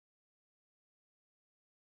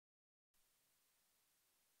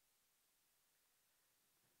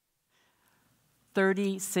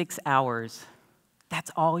36 hours.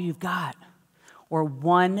 That's all you've got. Or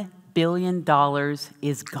 $1 billion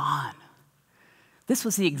is gone. This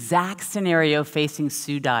was the exact scenario facing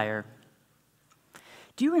Sue Dyer.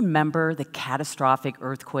 Do you remember the catastrophic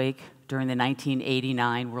earthquake during the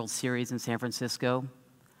 1989 World Series in San Francisco?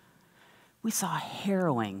 We saw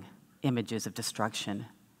harrowing images of destruction,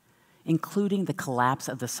 including the collapse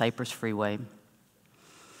of the Cypress Freeway.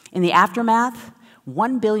 In the aftermath,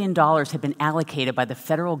 $1 billion had been allocated by the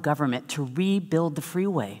federal government to rebuild the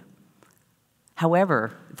freeway.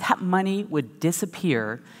 However, that money would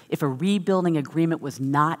disappear if a rebuilding agreement was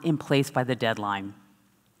not in place by the deadline.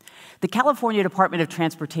 The California Department of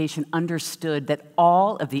Transportation understood that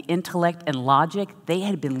all of the intellect and logic they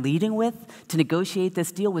had been leading with to negotiate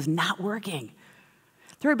this deal was not working.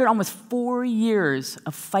 There had been almost 4 years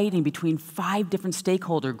of fighting between 5 different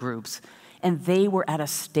stakeholder groups, and they were at a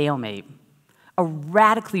stalemate. A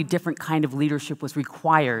radically different kind of leadership was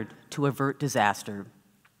required to avert disaster.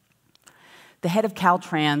 The head of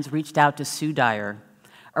Caltrans reached out to Sue Dyer,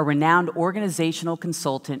 a renowned organizational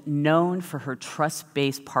consultant known for her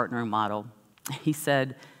trust-based partnering model. He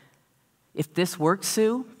said, "If this works,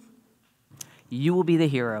 Sue, you will be the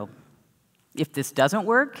hero. If this doesn't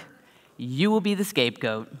work, you will be the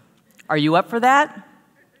scapegoat. Are you up for that?"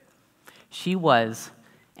 She was,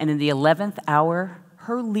 and in the 11th hour,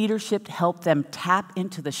 her leadership helped them tap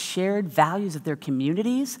into the shared values of their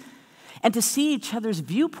communities and to see each other's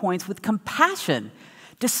viewpoints with compassion,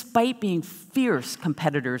 despite being fierce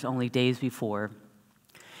competitors only days before.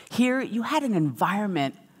 Here, you had an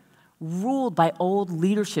environment ruled by old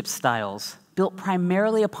leadership styles, built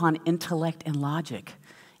primarily upon intellect and logic,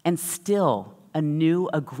 and still a new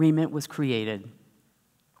agreement was created.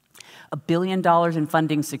 $1 billion in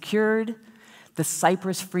funding secured, the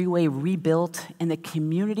Cypress Freeway rebuilt, and the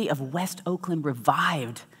community of West Oakland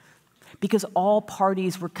revived because all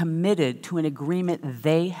parties were committed to an agreement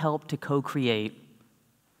they helped to co-create.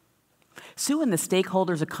 Sue and the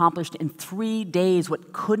stakeholders accomplished in 3 days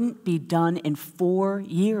what couldn't be done in 4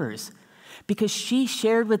 years because she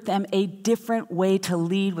shared with them a different way to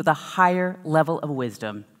lead with a higher level of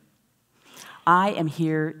wisdom. I am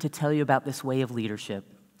here to tell you about this way of leadership.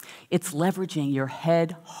 It's leveraging your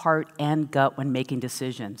head, heart, and gut when making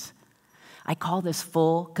decisions. I call this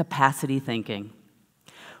full capacity thinking.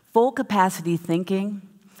 Full capacity thinking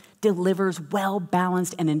delivers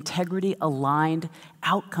well-balanced and integrity-aligned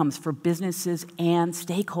outcomes for businesses and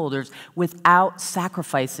stakeholders without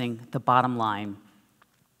sacrificing the bottom line.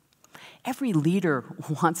 Every leader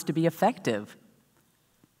wants to be effective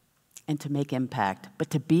and to make impact, but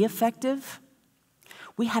to be effective,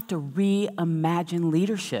 we have to reimagine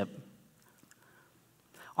leadership.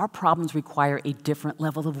 Our problems require a different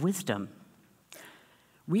level of wisdom.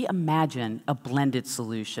 Reimagine a blended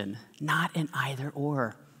solution, not an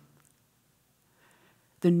either-or.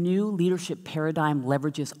 The new leadership paradigm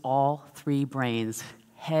leverages all 3 brains,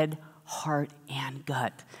 head, heart, and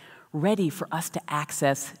gut, ready for us to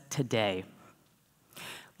access today.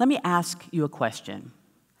 Let me ask you a question.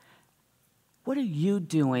 What are you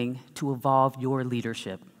doing to evolve your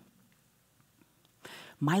leadership?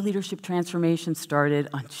 My leadership transformation started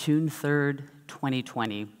on June 3rd,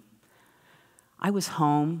 2020. I was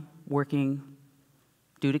home working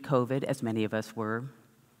due to COVID, as many of us were.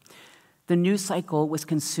 The news cycle was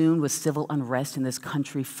consumed with civil unrest in this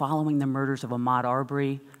country following the murders of Ahmaud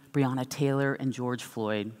Arbery, Breonna Taylor, and George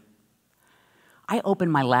Floyd. I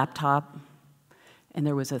opened my laptop, and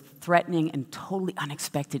there was a threatening and totally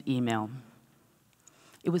unexpected email.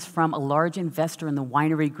 It was from a large investor in the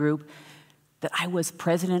winery group that I was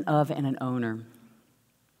president of and an owner.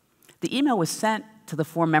 The email was sent to the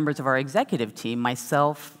 4 members of our executive team,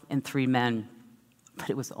 myself and 3 men, but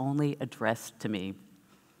it was only addressed to me.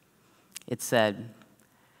 It said,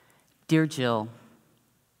 "Dear Jill,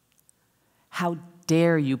 how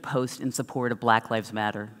dare you post in support of Black Lives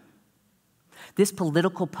Matter? This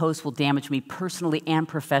political post will damage me personally and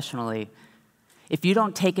professionally. If you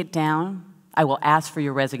don't take it down, I will ask for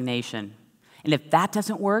your resignation. And if that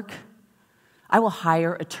doesn't work, I will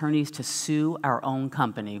hire attorneys to sue our own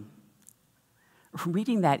company."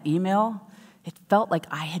 Reading that email, it felt like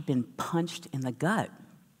I had been punched in the gut.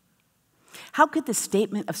 How could the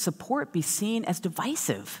statement of support be seen as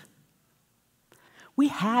divisive? We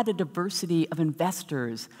had a diversity of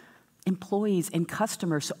investors, employees, and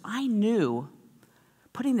customers, so I knew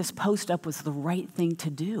putting this post up was the right thing to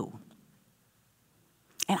do.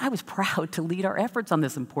 And I was proud to lead our efforts on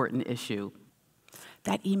this important issue.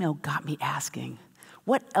 That email got me asking,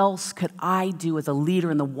 what else could I do as a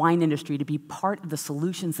leader in the wine industry to be part of the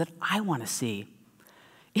solutions that I want to see?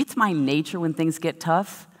 It's my nature when things get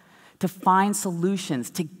tough to find solutions,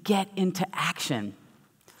 to get into action.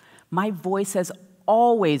 My voice has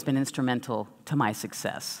always been instrumental to my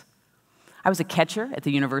success. I was a catcher at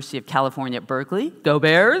the University of California at Berkeley, go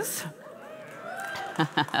Bears,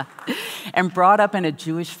 and brought up in a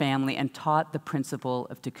Jewish family and taught the principle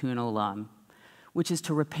of tikkun olam, which is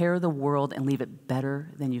to repair the world and leave it better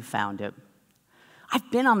than you found it. I've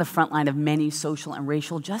been on the front line of many social and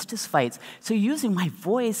racial justice fights, so using my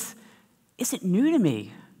voice isn't new to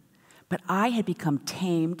me. But I had become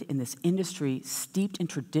tamed in this industry steeped in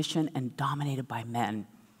tradition and dominated by men.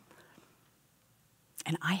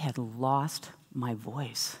 And I had lost my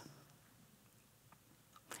voice.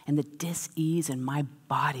 And the dis-ease in my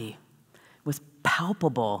body was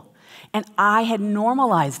palpable, and I had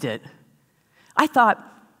normalized it. I thought,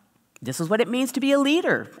 this is what it means to be a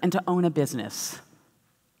leader and to own a business.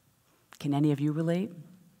 Can any of you relate?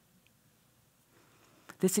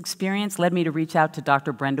 This experience led me to reach out to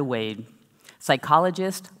Dr. Brenda Wade,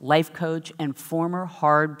 psychologist, life coach, and former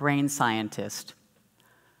hard brain scientist,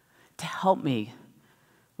 to help me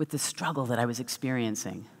with the struggle that I was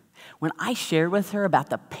experiencing. When I shared with her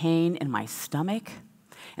about the pain in my stomach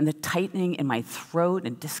and the tightening in my throat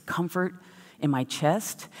and discomfort in my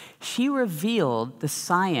chest, she revealed the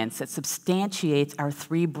science that substantiates our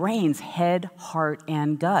three brains, head, heart,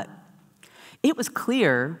 and gut. It was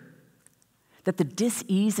clear that the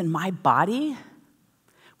dis-ease in my body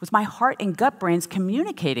was my heart and gut brains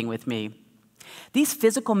communicating with me. These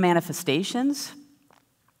physical manifestations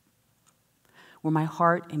were my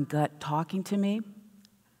heart and gut talking to me.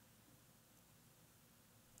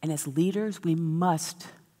 And as leaders, we must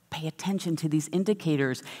pay attention to these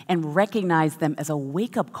indicators and recognize them as a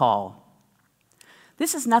wake-up call.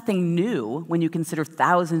 This is nothing new when you consider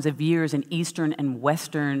thousands of years in Eastern and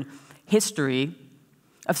Western history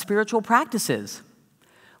of spiritual practices.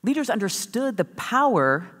 Leaders understood the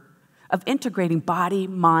power of integrating body,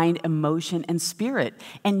 mind, emotion, and spirit,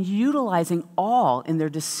 and utilizing all in their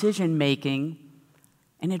decision-making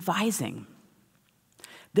and advising.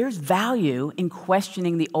 There's value in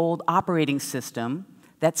questioning the old operating system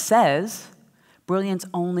that says brilliance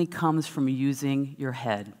only comes from using your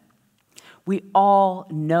head. We all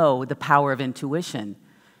know the power of intuition,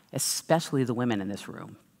 especially the women in this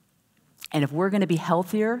room. And if we're going to be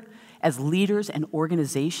healthier as leaders and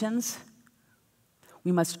organizations,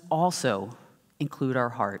 we must also include our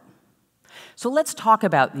heart. So let's talk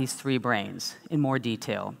about these three brains in more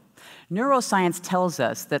detail. Neuroscience tells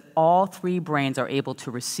us that all three brains are able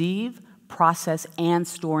to receive, process, and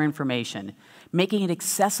store information, making it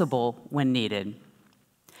accessible when needed.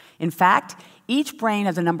 In fact, each brain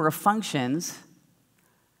has a number of functions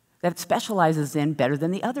that it specializes in better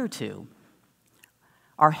than the other two.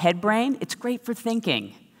 Our head brain, it's great for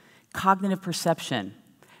thinking, cognitive perception,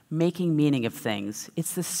 making meaning of things.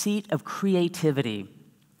 It's the seat of creativity.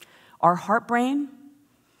 Our heart brain,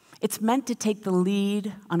 it's meant to take the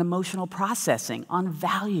lead on emotional processing, on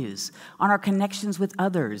values, on our connections with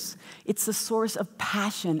others. It's the source of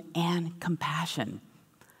passion and compassion.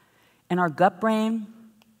 And our gut brain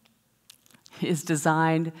is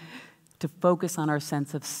designed to focus on our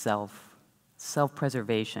sense of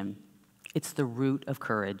self-preservation. It's the root of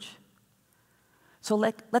courage. So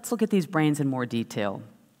let's look at these brains in more detail.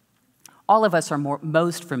 All of us are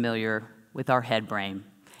most familiar with our head brain.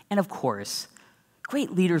 And of course,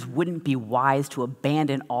 great leaders wouldn't be wise to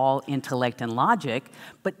abandon all intellect and logic,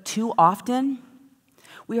 but too often,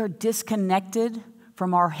 we are disconnected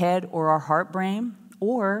from our head or our heart brain,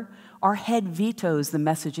 or our head vetoes the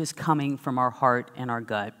messages coming from our heart and our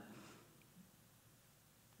gut.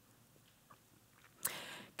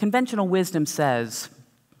 Conventional wisdom says,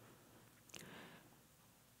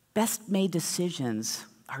 best made decisions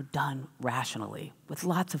are done rationally, with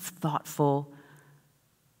lots of thoughtful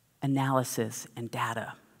analysis and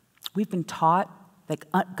data. We've been taught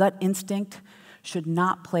that gut instinct should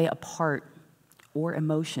not play a part or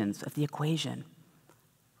emotions of the equation.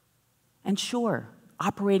 And sure,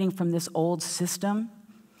 operating from this old system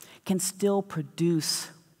can still produce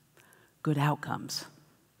good outcomes.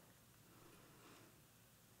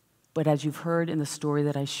 But as you've heard in the story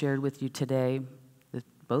that I shared with you today,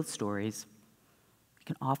 both stories, it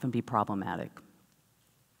can often be problematic.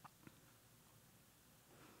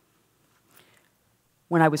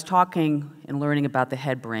 When I was talking and learning about the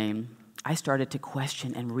head brain, I started to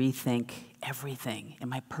question and rethink everything in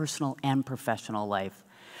my personal and professional life.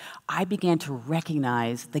 I began to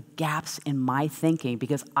recognize the gaps in my thinking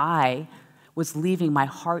because I was leaving my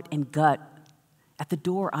heart and gut at the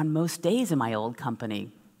door on most days in my old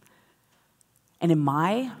company. And in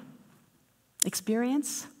my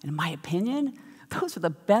experience, and in my opinion, those are the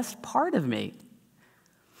best part of me.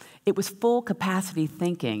 It was full capacity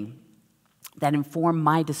thinking that informed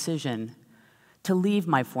my decision to leave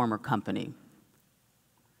my former company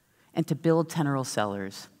and to build Tenero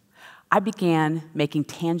Cellars. I began making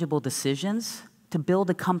tangible decisions to build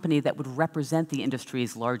a company that would represent the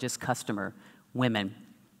industry's largest customer, women.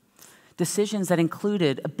 Decisions that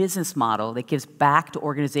included a business model that gives back to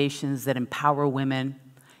organizations that empower women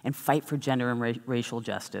and fight for gender and racial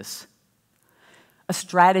justice. A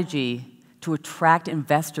strategy to attract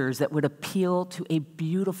investors that would appeal to a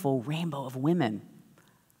beautiful rainbow of women.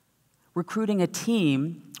 Recruiting a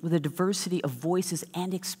team with a diversity of voices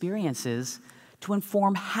and experiences to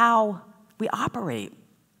inform how we operate.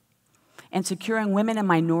 And securing women and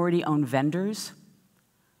minority-owned vendors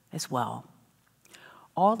as well.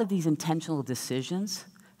 All of these intentional decisions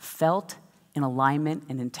felt in alignment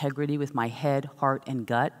and integrity with my head, heart, and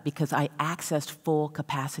gut because I accessed full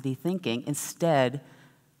capacity thinking instead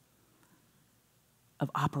of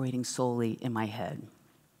operating solely in my head.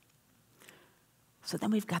 So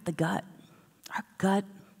then we've got the gut. Our gut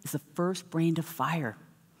is the first brain to fire.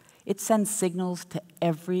 It sends signals to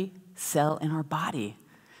every cell in our body.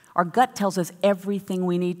 Our gut tells us everything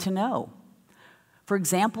we need to know. For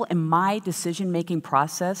example, in my decision-making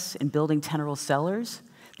process in building Tenero Cellars,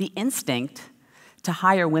 the instinct to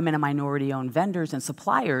hire women and minority-owned vendors and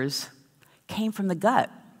suppliers came from the gut.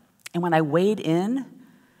 And when I weighed in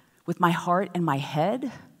with my heart and my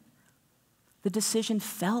head, the decision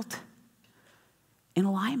felt in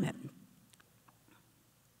alignment.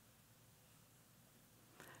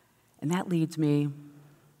 And that leads me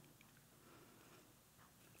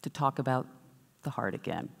to talk about the heart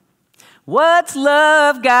again. What's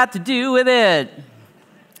love got to do with it?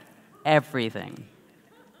 Everything.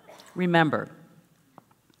 Remember,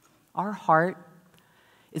 our heart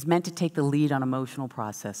is meant to take the lead on emotional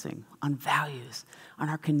processing, on values, on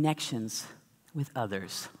our connections with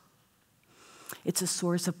others. It's a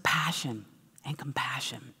source of passion and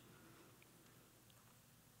compassion.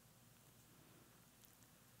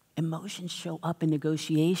 Emotions show up in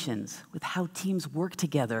negotiations with how teams work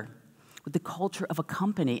together, with the culture of a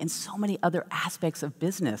company, and so many other aspects of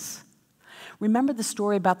business. Remember the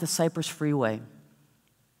story about the Cypress Freeway?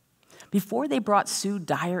 Before they brought Sue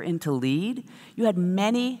Dyer in to lead, you had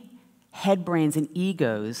many headbrains and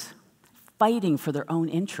egos fighting for their own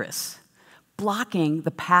interests, blocking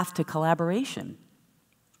the path to collaboration.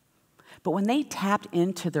 But when they tapped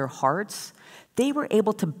into their hearts, they were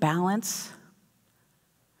able to balance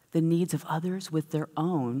the needs of others with their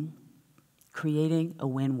own, creating a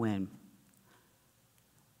win-win.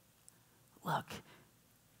 Look,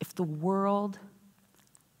 if the world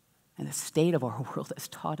and the state of our world has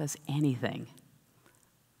taught us anything,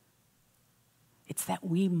 it's that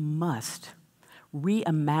we must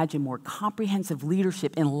reimagine more comprehensive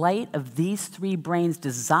leadership in light of these three brains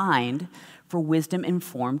designed for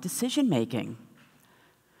wisdom-informed decision-making.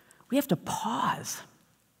 We have to pause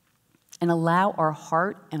and allow our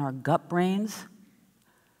heart and our gut brains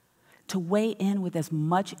to weigh in with as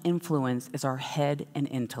much influence as our head and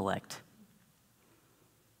intellect.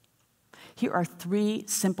 Here are three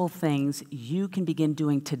simple things you can begin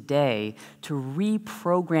doing today to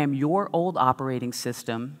reprogram your old operating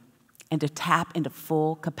system and to tap into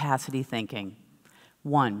full capacity thinking.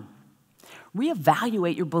 1,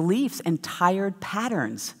 reevaluate your beliefs and tired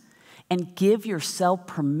patterns and give yourself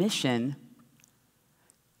permission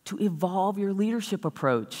to evolve your leadership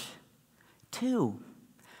approach. 2,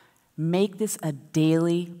 make this a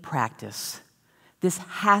daily practice. This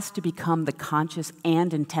has to become the conscious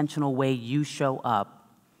and intentional way you show up.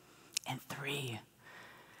 And 3,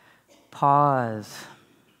 pause.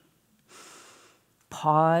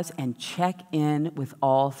 Pause and check in with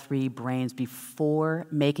all three brains before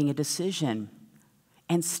making a decision.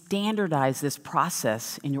 And standardize this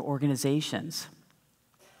process in your organizations.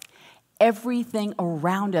 Everything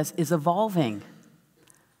around us is evolving.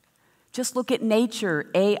 Just look at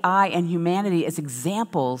nature, AI, and humanity as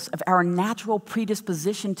examples of our natural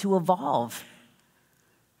predisposition to evolve.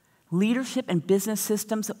 Leadership and business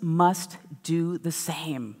systems must do the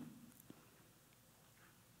same.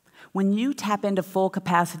 When you tap into full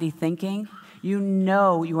capacity thinking, you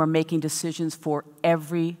know you are making decisions for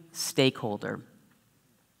every stakeholder.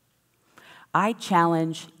 I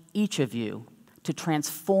challenge each of you to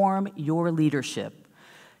transform your leadership,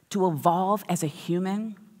 to evolve as a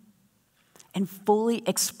human, and fully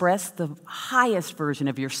express the highest version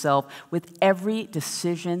of yourself with every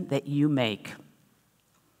decision that you make.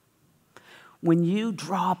 When you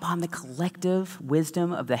draw upon the collective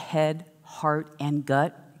wisdom of the head, heart, and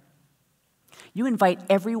gut, you invite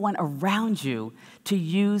everyone around you to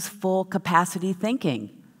use full capacity thinking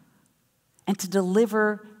and to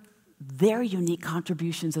deliver their unique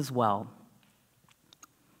contributions as well.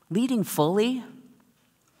 Leading fully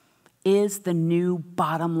is the new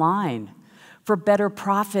bottom line for better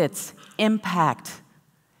profits, impact,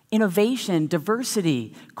 innovation,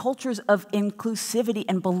 diversity, cultures of inclusivity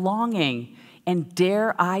and belonging, and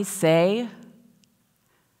dare I say,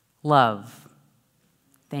 love.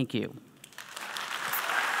 Thank you.